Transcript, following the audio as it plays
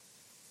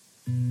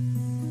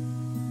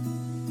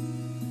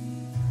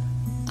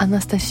アナ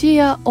スタ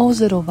シア・オー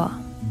ゼロバ、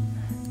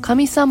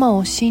神様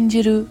を信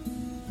じる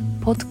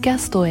ポッドキャ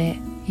ストへ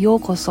よう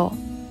こそ。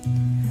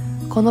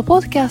このポ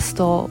ッドキャス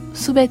ト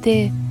すべ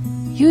て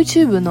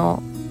YouTube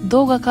の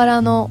動画か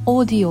らの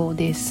オーディオ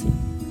です。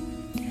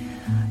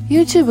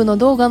YouTube の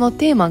動画の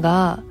テーマ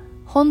が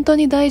本当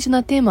に大事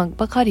なテーマ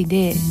ばかり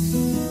で、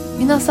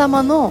皆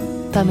様の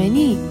ため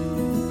に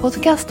ポッ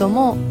ドキャスト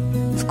も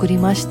作り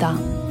ました。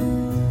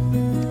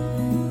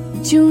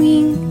チューン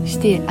インし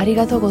てあり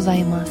がとうござ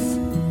います。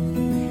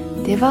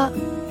では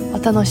お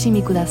楽し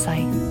みくださ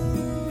い。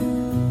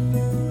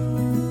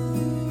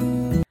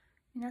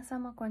皆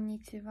様こんに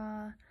ち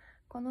は。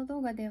この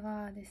動画で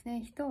はです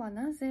ね、人は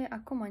なぜ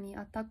悪魔に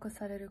アタック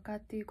される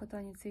かというこ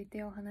とについ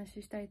てお話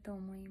ししたいと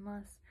思い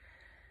ます。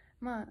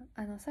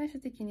最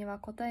終的には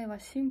答えは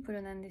シンプ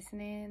ルなんです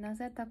ね。な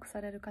ぜアタック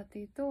されるかと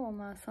いうと、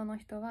その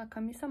人は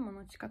神様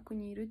の近く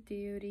にいるって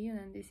いう理由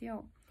なんです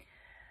よ。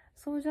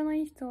そうじゃな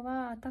い人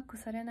はアタック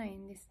されない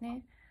んです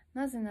ね。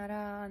なぜな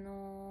ら、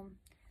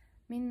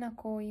みんな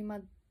今、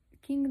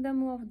キングダ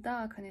ム・オブ・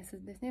ダークネ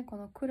スですね。こ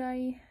の暗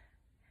い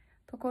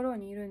ところ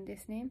にいるんで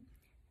すね。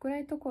暗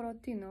いところっ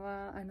ていうの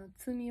は、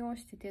罪を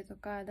しててと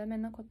か、ダメ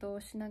なこと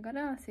をしなが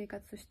ら生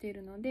活してい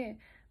るので、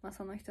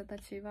その人た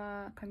ち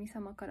は神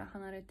様から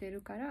離れてい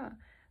るから、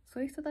そ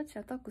ういう人たち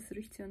アタックす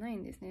る必要ない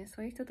んですね。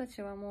そういう人た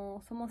ちはも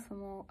うそもそ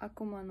も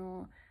悪魔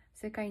の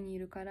世界にい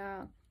るか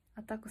ら、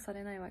アタックさ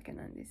れないわけ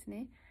なんです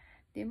ね。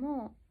で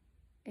も、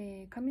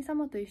神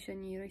様と一緒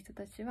にいる人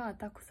たちはア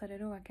タックされ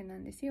るわけな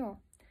んですよ。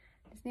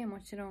ですね、も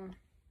ちろん、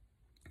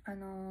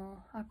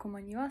悪魔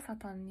には、サ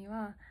タンに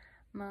は、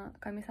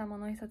神様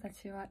の人た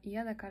ちは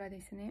嫌だから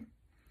ですね。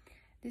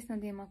ですの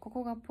で、こ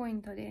こがポイ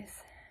ントで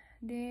す。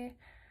で、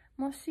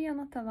もしあ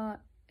なたは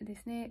で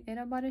すね、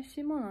選ばれ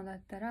し者だっ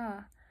た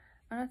ら、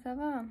あなた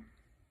は、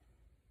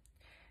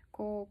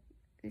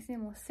ですね、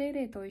もう精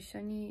霊と一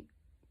緒に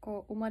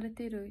生まれ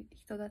ている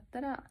人だっ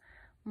たら、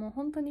もう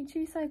本当に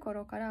小さい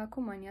頃から悪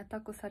魔にアタ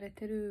ックされ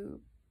て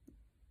る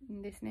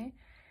んですね。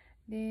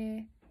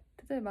で、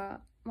例え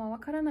ば、分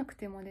からなく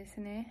てもで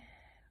すね、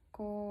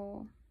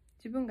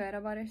自分が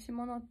選ばれし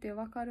者って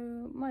分か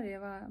るまで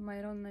は、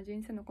いろんな人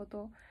生のこ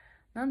と、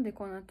なんで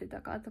こうなって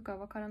たかとか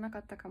分からなか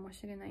ったかも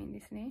しれないん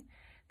ですね。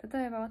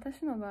例えば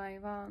私の場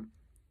合は、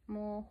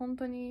もう本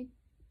当に、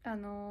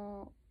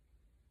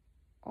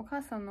お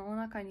母さんのお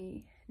腹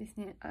にです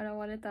ね、現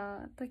れ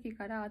た時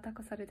からアタッ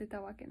クされて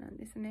たわけなん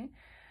ですね。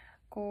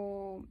い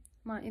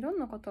ろん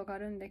なことがあ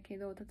るんだけ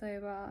ど、例え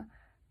ば、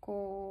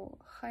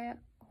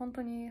本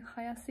当に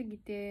早すぎ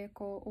て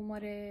生ま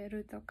れ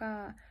ると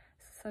か、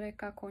それ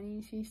か妊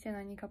娠して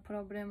何かプ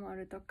ロブレムあ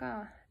ると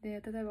か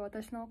で、例えば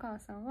私のお母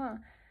さん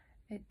は、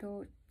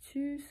中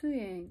枢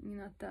炎に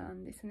なった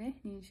んですね、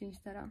妊娠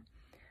したら。だか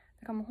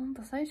らもう本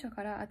当最初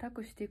からアタッ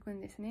クしていくん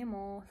ですね。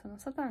もうその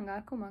サタンが、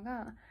悪魔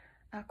が、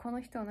こ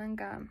の人なん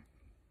か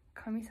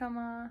神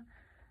様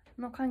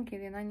の関係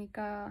で何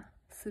か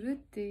するっ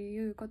て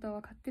いうこと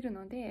は分かってる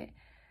ので、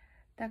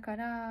だか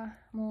ら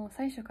もう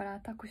最初からア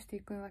タックして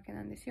いくわけ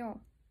なんです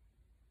よ。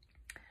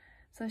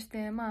そし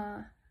て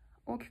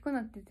大きく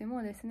なってて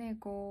もですね、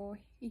生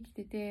き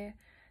てて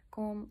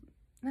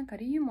なんか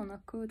理由もな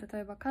く、例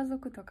えば家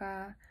族と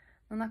か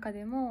の中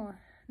でも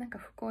なんか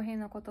不公平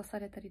なことさ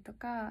れたりと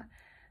か、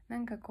な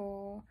んか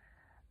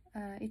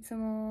いつ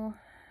も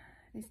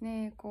です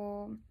ね、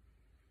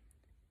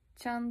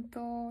ちゃん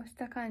とし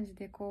た感じ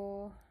で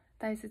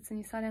大切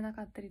にされな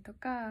かったりと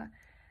か、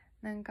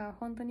なんか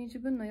本当に自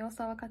分の良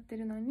さ分かって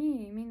るの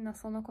に、みんな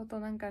そのこと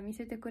なんか見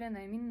せてくれ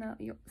ない。みんな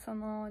そ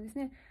のです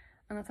ね、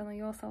あなたの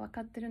良さ分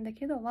かってるんだ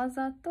けど、わ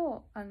ざ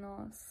と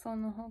そ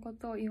のこ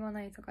とを言わ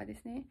ないとかで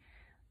すね、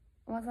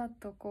わざ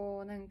と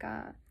なん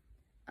か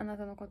あな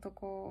たのこと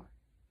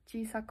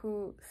小さ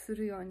くす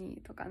るよう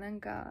にとか、なん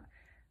か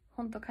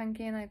本当関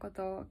係ないこ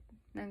とを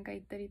なんか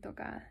言ったりと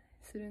か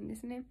するんで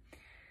すね。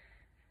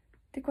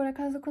で、これ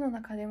家族の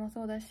中でも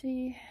そうだ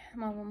し、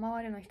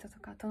周りの人と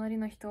か隣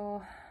の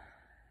人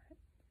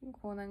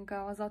なん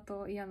かわざ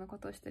と嫌なこ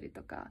とをしたり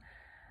とか、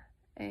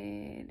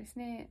です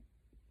ね、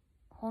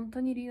本当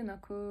に理由な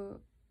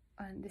く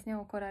ですね、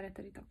怒られ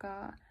たりと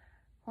か、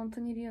本当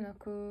に理由な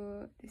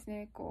くです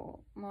ね、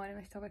周り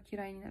の人が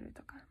嫌いになる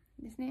とか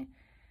ですね、っ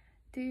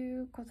てい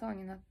うこと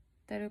になっ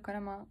てるか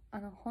ら、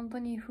本当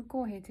に不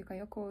公平というか、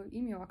よく意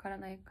味わから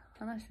ない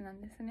話な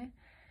んですね。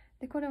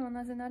で、これも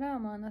なぜなら、あ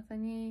なた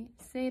に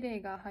聖霊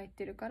が入っ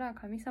てるから、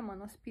神様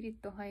のスピリッ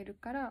ト入っ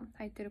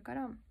てるか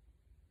ら、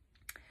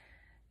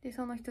で、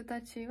その人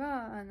たち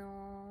は、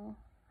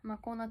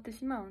こうなって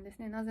しまうんです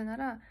ね。なぜな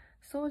ら、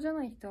そうじゃ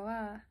ない人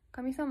は、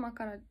神様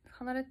から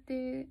離れ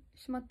て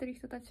しまってる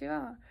人たち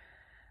は、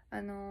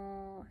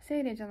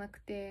聖霊じゃな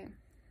くて、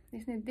で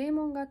すね、デー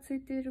モンがつ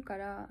いているか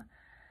ら、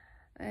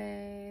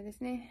で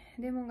すね、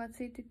デーモンが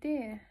ついて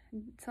て、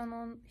そ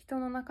の人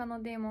の中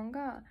のデーモン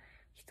が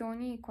人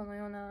にこの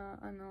ような、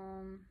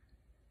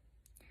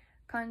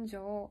感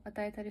情を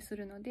与えたりす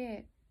るの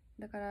で、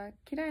だから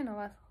嫌いの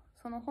は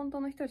その本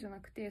当の人じゃな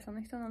くて、そ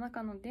の人の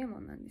中のデーモ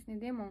ンなんですね。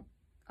デーモン、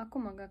悪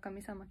魔が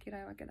神様嫌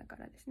いわけだか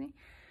らですね。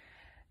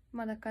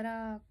だか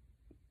ら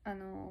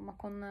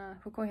こんな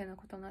不公平な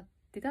ことになっ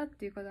てたっ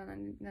ていうことな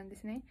んで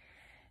すね。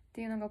っ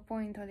ていうのが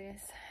ポイントで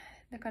す。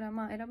だから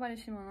選ばれ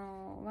し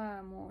者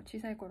はもう小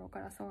さい頃か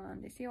らそうな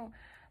んですよ。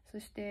そ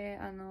して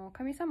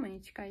神様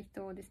に近い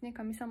人ですね、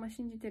神様を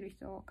信じてる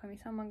人、神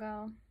様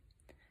が、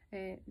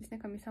ですね、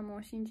神様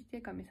を信じ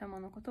て神様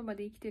の言葉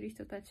で生きてる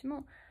人たち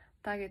も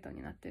ターゲット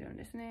になってるん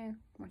ですね。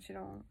もち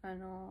ろん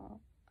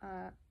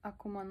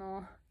悪魔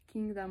のキ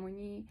ングダム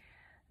に、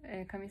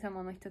神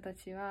様の人た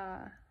ち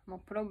はもう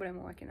プロブレ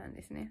ムわけなん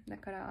ですね。だ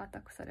からアタ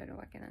ックされる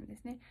わけなんで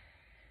すね。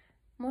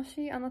も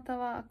しあなた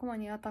は悪魔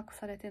にアタック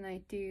されてない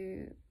って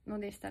いうの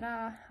でした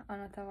ら、あ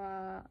なた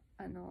は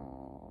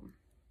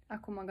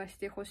悪魔がし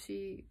てほ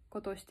しい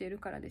ことをしている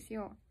からです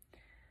よ。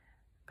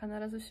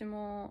必ずし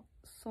も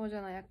そうじ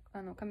ゃない、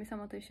神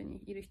様と一緒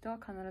にいる人は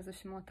必ず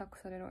しもアタック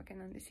されるわけ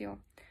なんですよ。っ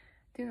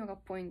ていうのが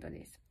ポイント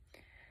です。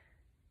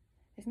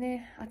です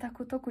ね。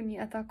特に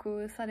アタッ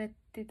クされ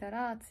てた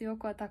ら、強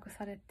くアタック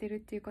されてるっ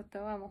ていうこ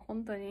とはもう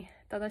本当に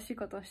正しい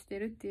ことをして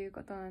るっていう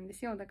ことなんで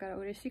すよ。だから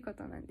嬉しいこ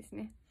となんです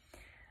ね。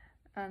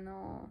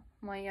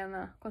嫌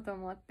なこと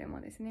もあって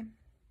もですね。っ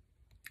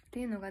て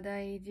いうのが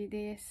大事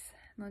です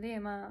ので、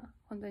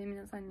本当に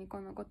皆さんに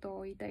このこと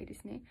を言いたいで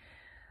すね。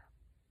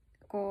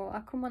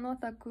悪魔のア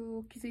タック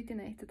を気づいて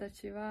ない人た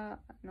ちは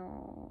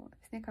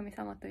ですね、神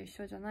様と一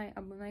緒じゃない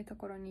危ないと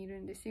ころにいる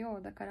んですよ。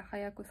だから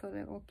早くそ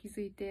れを気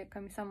づいて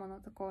神様の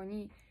ところ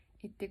に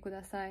行ってく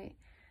ださい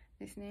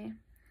ですね。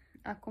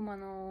悪魔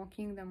の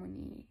キングダム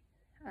に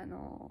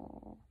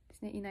で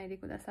すね、いないで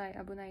ください。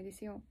危ないで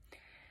すよ。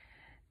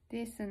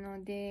です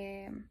の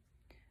で、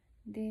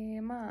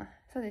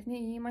そうですね、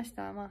言いまし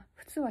た。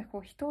普通は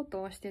人を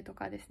通してと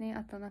かですね、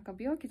あと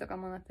病気とか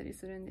もなったり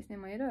するんです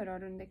ね。いろいろあ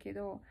るんだけ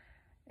ど、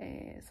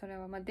それ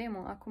はデー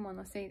モン、悪魔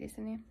のせいで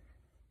すね。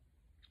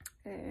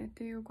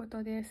というこ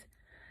とです。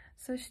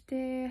そして、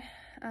例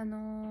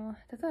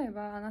え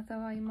ばあなた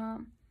は今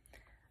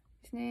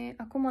ですね、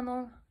悪魔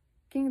の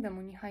キングダ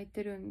ムに入っ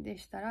てるんで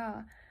した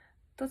ら、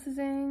突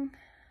然っ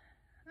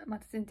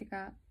ていう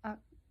か、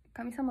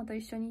神様と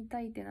一緒にい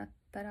たいってなっ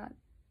たらっ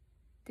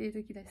ていう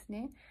時です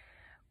ね、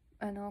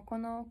こ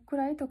の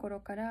暗いところ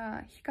か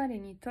ら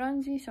光にトラ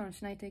ンジション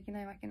しないといけ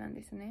ないわけなん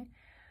ですね。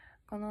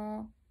こ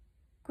の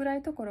暗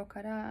いところ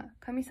から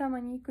神様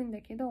に行くん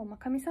だけど、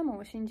神様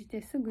を信じ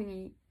てすぐ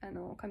に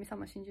神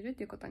様を信じるっ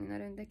ていうことにな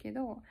るんだけ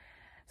ど、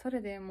そ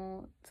れだ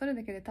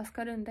けで助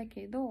かるんだ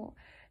けど、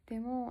で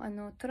も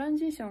トラン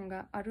ジション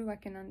があるわ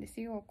けなんで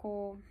すよ。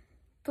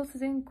突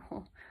然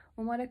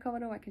生まれ変わ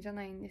るわけじゃ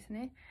ないんです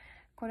ね。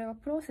これは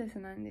プロセス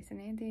なんです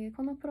ね。で、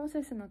このプロ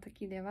セスの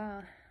時で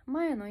は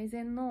前の以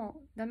前の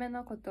ダメ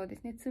なことで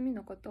すね、罪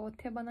のことを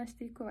手放し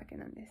ていくわけ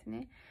なんです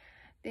ね。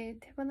で、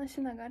手放し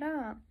なが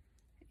ら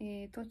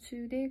途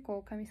中で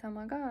神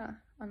様が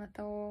あな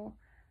たを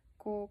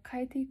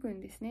変えていくん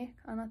ですね。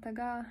あなた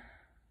が、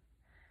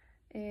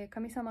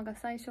神様が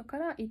最初か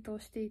ら意図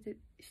し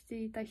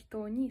ていた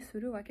人にす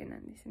るわけな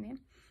んですね。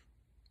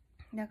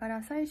だか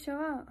ら最初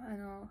は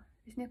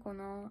ですね、こ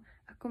の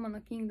悪魔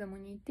のキングダム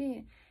にい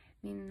て、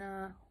みん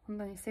な本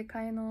当に世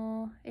界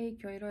の影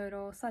響いろい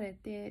ろされ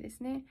てで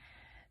すね、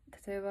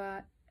例え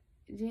ば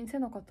人生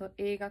のことを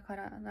映画か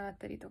ら習っ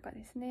たりとか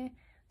ですね、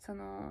そ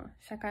の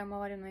社会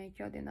周りの影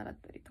響で習っ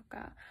たりと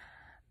か、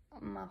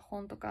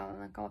本とか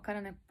わか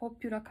らないポッ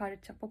プカル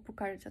チャ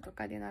ーと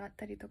かで習っ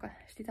たりとか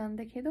してたん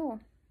だけど、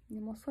で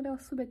もそれを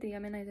全てや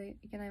めないとい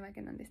けないわ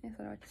けなんですね。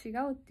それは違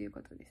うっていう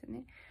ことです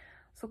ね。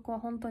そこは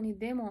本当に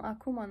デーモン、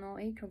悪魔の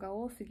影響が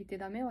多すぎて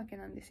ダメわけ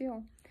なんです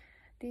よ。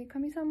で、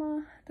神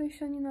様と一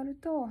緒になる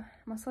と、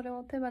それ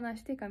を手放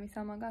して神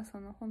様が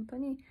本当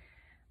に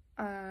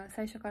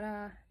最初か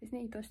らです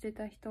ね、意図してい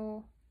た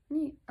人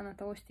にあな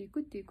たを押してい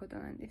くっていうこと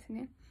なんです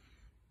ね。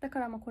だ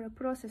からこれ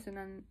プロセス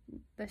なん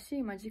だ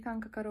し、時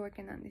間かかるわ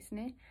けなんです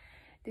ね。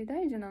で、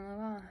大事なの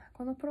は、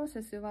このプロ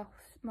セスは、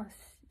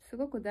す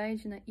ごく大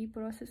事ないい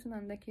プロセスな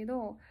んだけ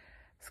ど、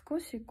少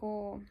し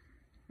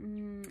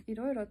い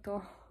ろいろ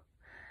と、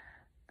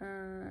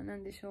な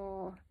んでし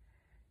ょう、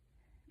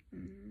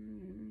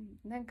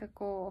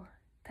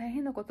大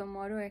変なこと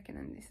もあるわけ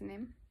なんです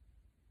ね。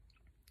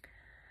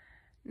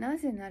な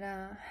ぜな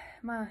ら、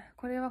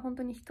これは本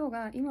当に人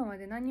が今ま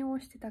で何を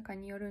してたか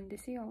によるんで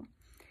すよ。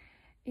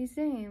以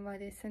前は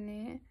です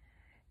ね、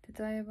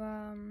例え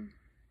ば、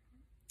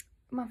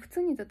普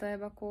通に例え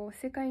ば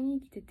世界に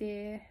生きて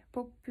て、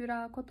ポピュ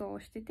ラーこと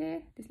をして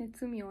てですね、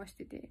罪をし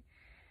ててっ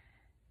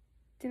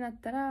てなっ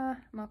た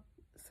ら、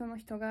その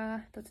人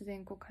が突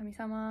然神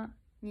様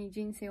に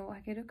人生を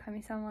あげる、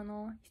神様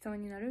の人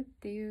になるっ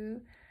てい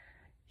う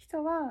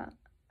人は、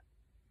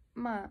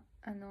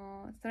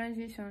トラン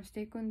ジションし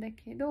ていくんだ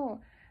け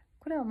ど、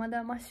これはま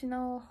だマシ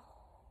な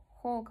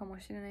方かも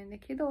しれないんだ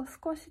けど、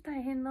少し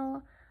大変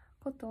な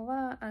こと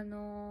は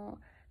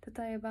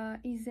例えば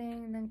以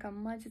前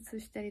魔術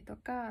したりと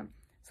か、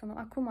そ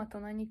の悪魔と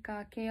何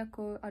か契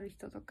約ある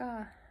人と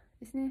か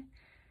ですね、っ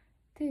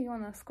ていうよう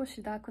な少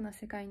しダークな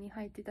世界に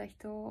入ってた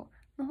人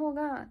の方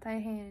が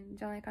大変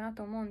じゃないかな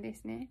と思うんで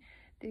すね。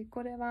で、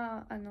これ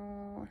は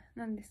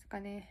何ですか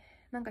ね、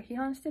批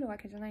判してるわ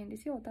けじゃないんで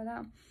すよ。た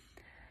だ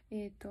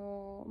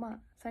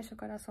最初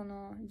からそ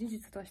の事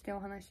実としてお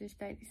話しし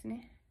たいです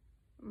ね。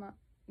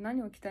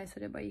何を期待す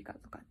ればいいか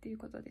とかっていう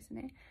ことです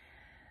ね。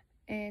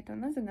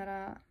なぜな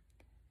ら、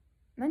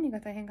何が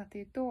大変かと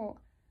いうと、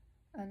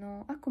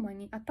悪魔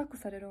にアタック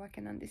されるわ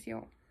けなんです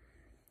よ。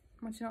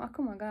もちろん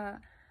悪魔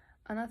が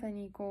あなた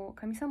に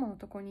神様の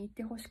ところに行っ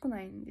てほしく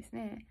ないんです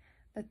ね。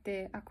だっ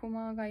て悪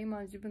魔が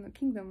今自分の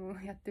キングダム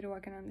をやってるわ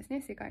けなんです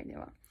ね、世界で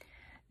は。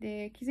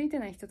で、気づいて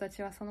ない人た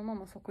ちはそのま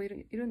まそこい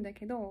るんだ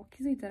けど、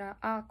気づいた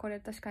ら、これ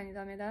確かに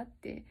ダメだっ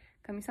て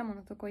神様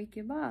のとこ行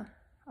けば、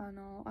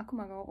悪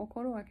魔が起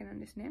こるわけなん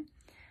ですね。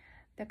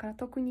だから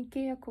特に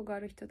契約があ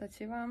る人た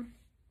ちは、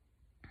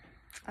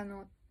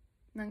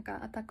なん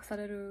かアタックさ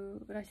れ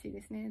るらしい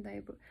ですね、だ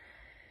いぶ。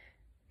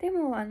で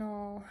も、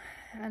も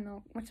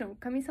ちろん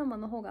神様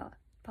の方が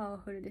パワ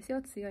フルです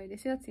よ、強いで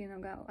すよっていうの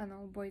が、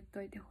覚えて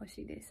おいてほ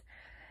しいです。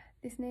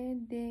ですね。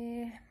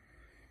で、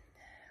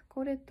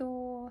これ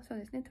と、そう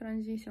ですね、トラ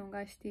ンジション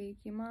がしてい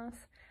きま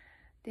す。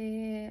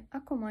で、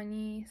悪魔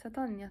に、サ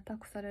タンにアタッ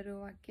クされる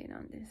わけな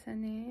んです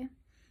ね。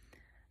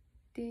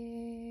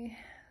で、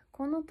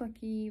この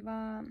時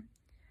は、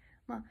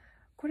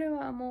これ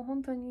はもう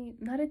本当に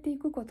慣れてい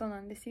くこと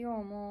なんです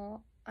よ。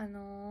もう、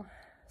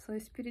そうい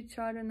うスピリチ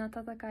ュアルな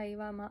戦い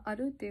は、あ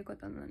るっていうこ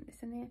となんで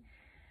すね。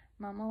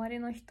周り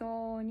の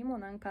人にも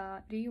なん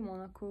か理由も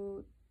な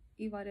く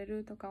言われ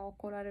るとか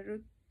怒られ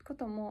るこ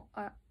とも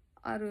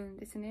あるん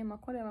ですね。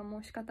これはも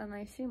う仕方な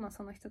いし、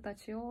その人た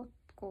ちを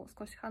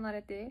少し離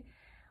れて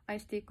愛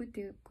していくって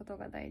いうこと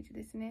が大事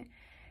ですね。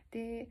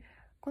で、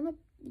この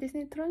です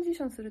ね、トランジ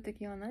ションすると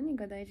きは何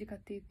が大事かっ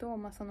ていうと、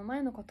その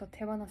前のことを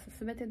手放す、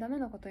すべてダメ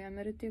なことをや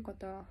めるっていうこ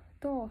と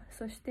と、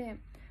そして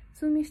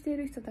罪してい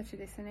る人たち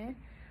ですね、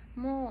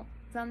も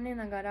う残念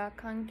ながら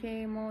関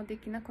係もで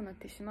きなくなっ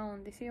てしまう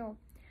んですよ。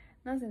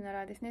なぜな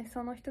らですね、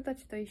その人た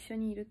ちと一緒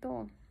にいる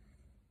と、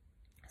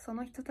そ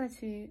の人た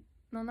ち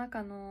の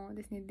中の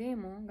ですね、デー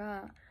モン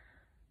が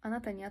あ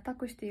なたにアタッ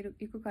クして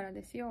いくから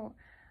ですよ。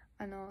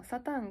サ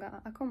タン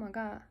が、悪魔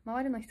が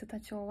周りの人た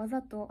ちをわ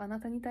ざとあ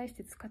なたに対し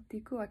て使って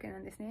いくわけな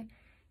んですね。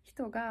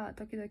人が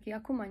時々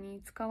悪魔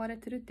に使われ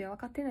てるって分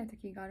かってない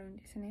時があるん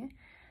ですね。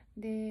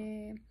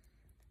で、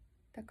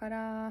だか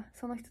ら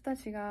その人た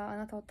ちがあ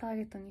なたをター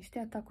ゲットにして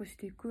アタックし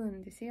ていく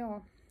んです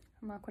よ。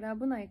これ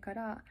危ないか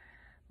ら、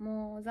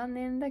もう残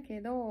念だ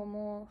けど、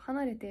もう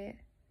離れ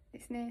てで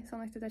すね、そ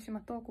の人たち、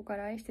遠くか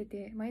ら愛して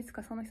て、いつ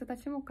かその人た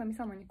ちも神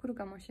様に来る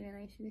かもしれな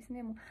いしです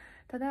ね、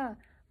ただ、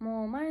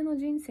もう前の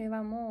人生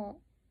はも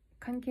う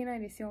関係な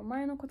いですよ。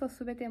前のこと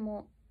すべて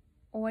も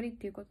う終わりっ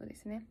ていうことで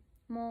すね。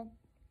も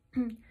う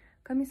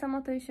神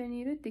様と一緒に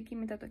いるって決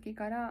めた時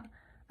から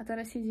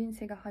新しい人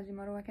生が始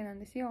まるわけなん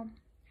ですよ。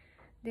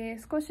で、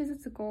少しず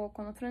つこ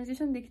のトランジ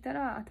ションできた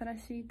ら新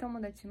しい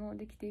友達も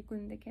できていく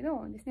んだけ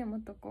どですね、も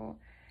っと合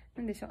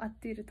っ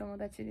ている友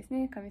達です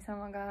ね、神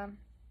様が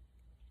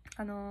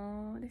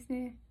です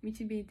ね、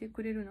導いて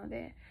くれるの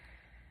で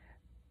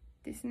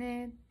です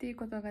ね、っていう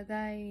ことが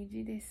大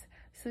事です。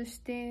そし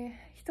て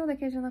人だ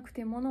けじゃなく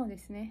て物で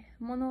すね。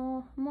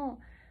物も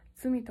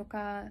罪と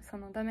かそ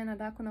のダメな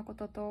ダークなこ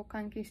とと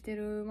関係してい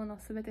るものを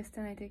全て捨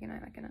てないといけな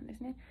いわけなんで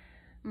すね。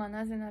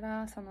なぜな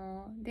らそ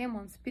のデー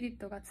モンスピリッ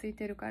トがつい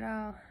てるか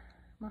ら、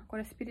こ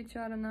れスピリチ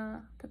ュアル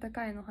な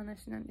戦いの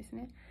話なんです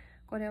ね。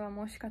これは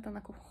もう仕方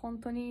なく本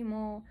当に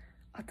も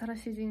う新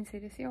しい人生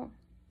ですよ、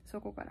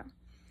そこから。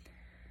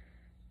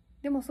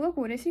でもすご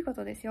く嬉しいこ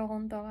とですよ、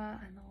本当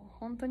は。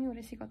本当に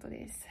嬉しいこと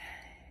です。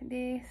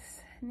で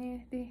す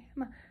ね。で、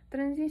ト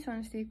ランジショ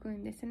ンしていく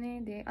んです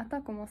ね。で、アタ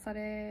ックもさ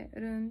れ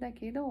るんだ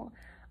けど、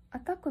ア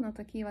タックの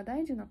時は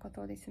大事なこ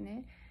とです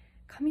ね。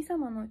神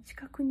様の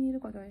近くにいる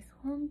ことです。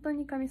本当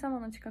に神様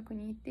の近く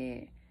にい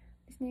て、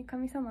ですね、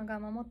神様が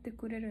守って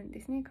くれるん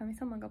ですね。神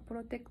様がプ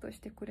ロテクトし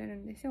てくれる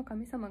んですよ。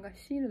神様が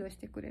シールドし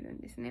てくれる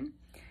んですね。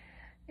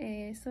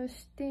そ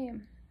して、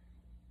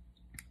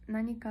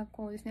何か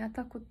ですね、ア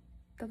タック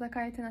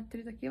戦いとなって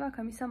いる時は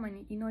神様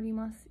に祈り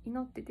ます。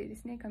祈っててで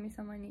すね、神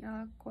様に、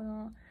こ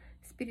の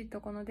スピリット、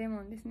このデ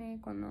モンですね、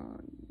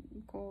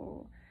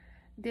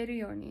出る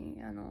ように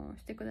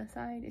してくだ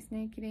さいです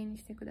ね、きれいに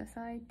してくだ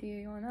さいってい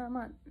うような、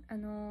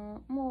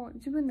もう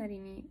自分なり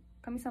に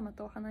神様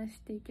と話し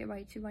ていけば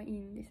一番いい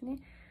んですね。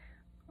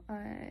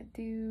っ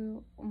てい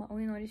う、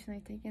お祈りしな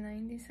いといけない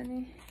んです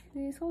ね。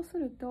で、そうす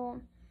ると、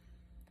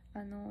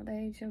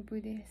大丈夫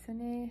です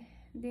ね。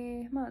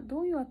で、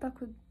どういうアタッ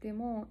クで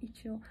も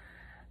一応、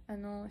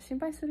心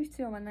配する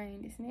必要はない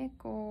んですね。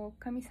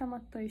神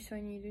様と一緒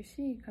にいる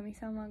し、神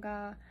様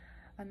が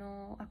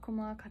悪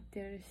魔を飼っ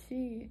てる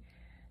し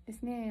で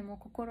すね、もう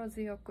心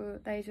強く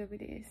大丈夫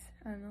です。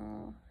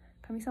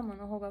神様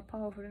の方がパ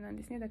ワフルなん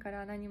ですね。だか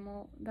ら何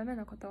も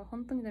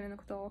本当にダメな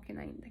ことは起き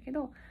ないんだけ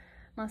ど、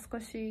少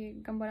し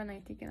頑張らな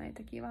いといけない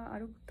時はあ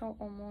ると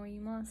思い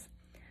ます。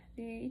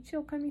で、一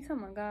応神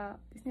様が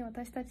ですね、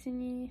私たち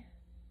に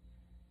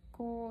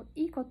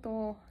いいこ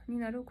とに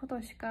なるこ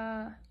とし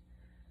か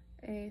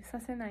さ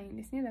せないん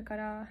ですね。だか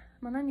ら、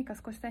何か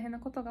少し大変な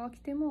ことが起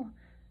きても、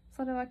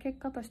それは結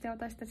果として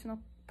私たちの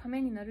た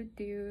めになるっ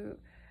ていう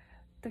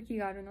時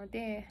があるの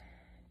で、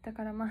だ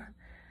から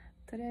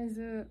とりあえ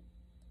ず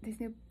です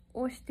ね、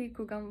押してい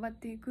く、頑張っ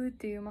ていくっ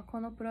ていう、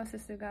このプロセ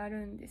スがあ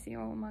るんです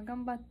よ。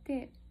頑張っ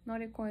て乗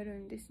り越える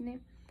んです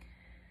ね。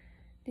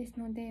です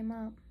ので、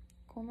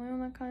このよう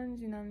な感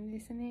じなんで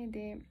すね。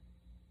で、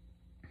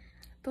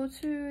途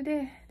中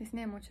でです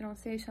ね、もちろん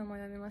聖書も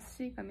読みます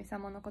し、神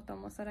様のこと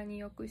もさらに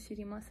よく知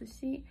ります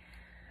し、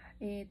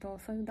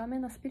そういうダメ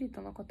なスピリッ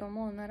トのこと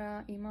も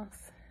習いま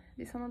す。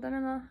で、そのダメ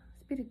な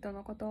スピリット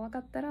のことを分か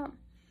ったら、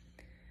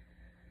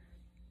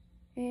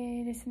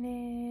です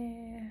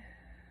ね、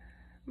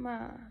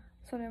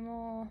それ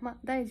も、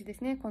大事で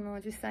すね。この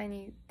実際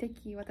に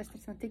私た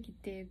ちの敵っ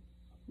て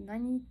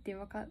何って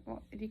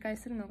理解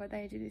するのが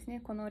大事ですね。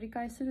この理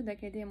解するだ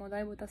けでもうだ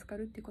いぶ助か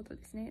るってこと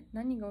ですね。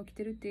何が起き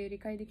てるって理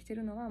解できて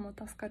るのはもう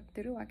助かっ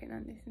てるわけな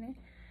んですね。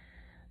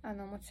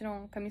もちろ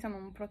ん神様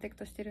もプロテク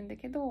トしてるんだ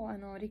けど、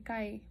理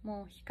解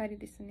も光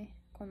ですね。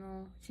こ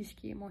の知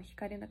識も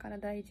光だから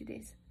大事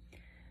です。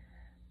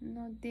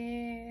の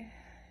で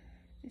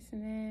です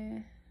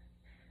ね、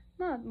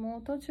も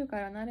う途中か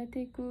ら慣れ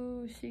てい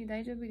くし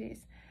大丈夫で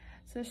す。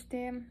そし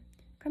て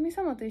神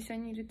様と一緒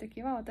にいると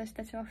きは私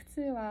たちは普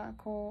通は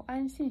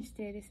安心し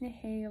てですね、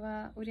平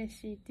和、嬉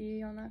しいっていう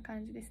ような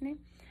感じですね。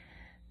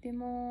で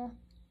も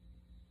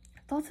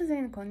突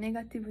然ネ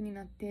ガティブに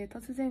なって、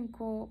突然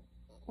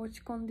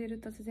落ち込んで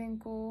る、突然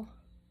で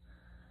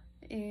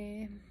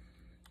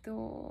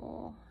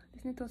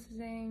すね、突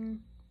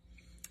然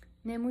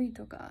眠い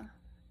とか、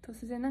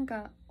突然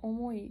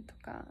重いと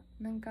か、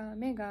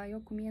目が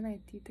よく見えないっ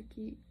ていう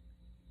時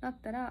だ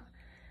ったらっ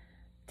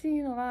てい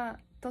うのは、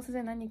突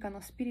然何か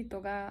のスピリッ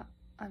トが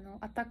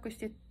アタックし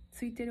て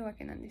ついてるわ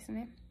けなんです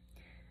ね。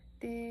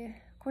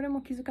で、これ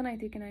も気づかない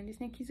といけないんです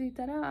ね。気づい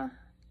たら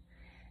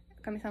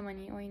神様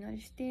にお祈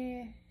りし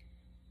て、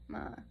ちょ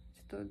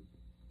っと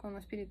こ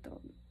のスピリッ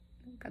ト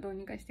どう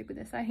にかしてく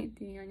ださいっ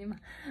ていうように、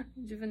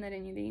自分なり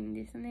にでいいん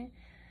ですね。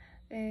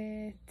っ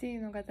てい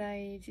うのが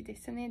大事で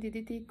すね。で、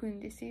出ていくん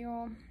です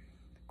よ。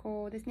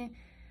ですね、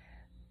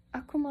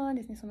悪魔は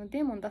ですね、その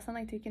デーモン出さな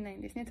いといけない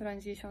んですね。トラン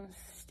ジション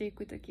してい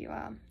くとき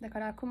は。だか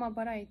ら悪魔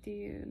払いって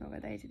いうのが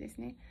大事です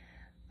ね。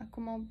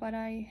悪魔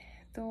払い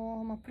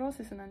と、プロ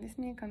セスなんです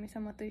ね。神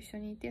様と一緒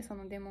にいて、そ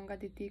のデーモンが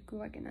出ていく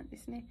わけなんで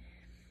すね。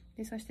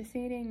で、そして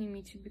聖霊に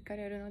導か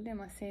れるので、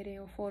聖霊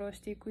をフォロー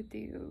していくって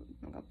いう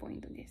のがポイ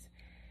ントです。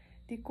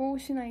で、こう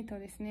しないと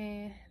です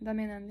ね、ダ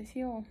メなんです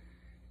よ。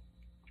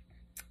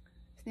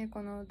ですね、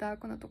このダー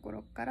クなとこ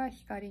ろから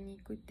光に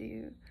行くって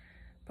いう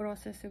プロ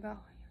セス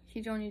が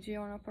非常に重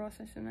要なプロ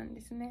セスなん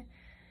ですね。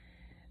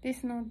で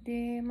すの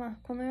で、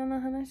このような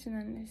話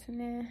なんです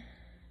ね。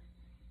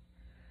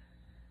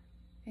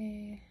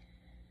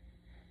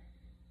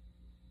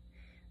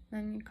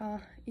何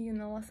か言う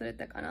のを忘れ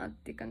たかなっ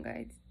て考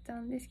えてた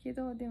んですけ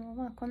ど、で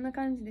もこんな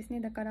感じですね。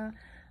だから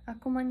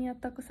悪魔にア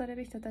タックされ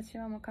る人たち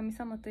はもう神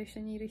様と一緒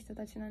にいる人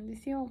たちなんで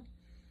すよ。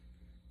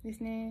で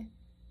すね。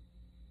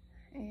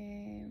っ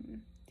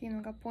ていう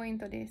のがポイン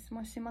トです。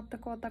もし全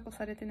くアタック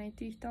されてないっ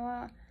ていう人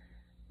は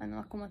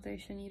悪魔と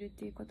一緒にいるっ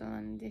ていうことな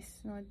んで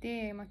すの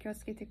で、気を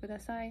つけてくだ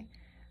さい。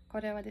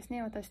これはです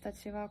ね、私た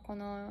ちはこ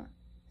の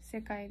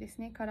世界です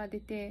ねから出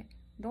て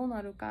どう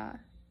なるか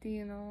ってい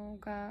うの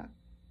が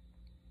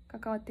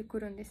関わってく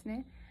るんです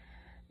ね。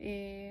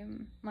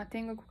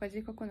天国か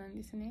地獄なん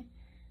ですね。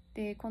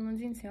で、この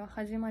人生は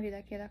始まり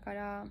だけだか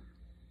ら、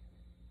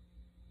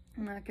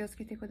気をつ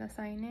けてくだ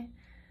さいね。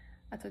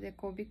後で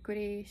びっく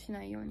りし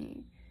ないよう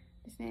に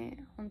です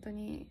ね、本当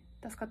に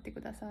助かって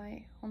くださ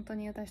い。本当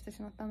に私た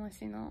ちの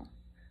魂の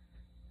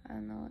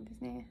で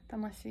すね、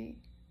魂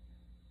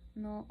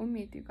の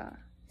海というか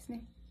です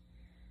ね、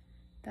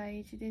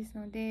大事です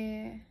の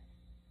で、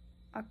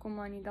悪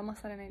魔に騙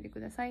されないでく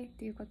ださい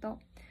ということを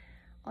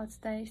お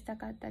伝えした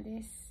かった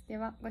です。で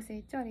は、ご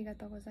清聴ありが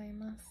とうござい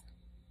ます。